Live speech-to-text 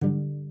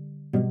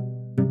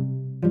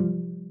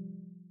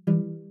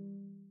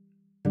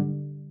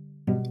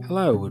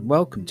Hello and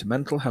welcome to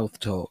Mental Health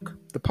Talk,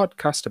 the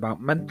podcast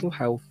about mental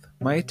health,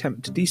 my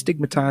attempt to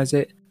destigmatise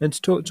it and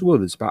to talk to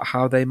others about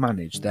how they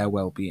manage their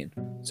well-being.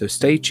 So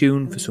stay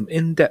tuned for some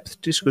in-depth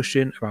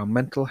discussion around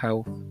mental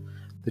health,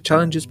 the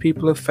challenges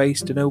people have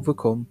faced and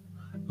overcome,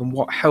 and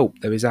what help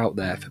there is out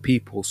there for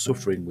people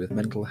suffering with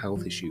mental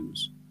health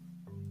issues.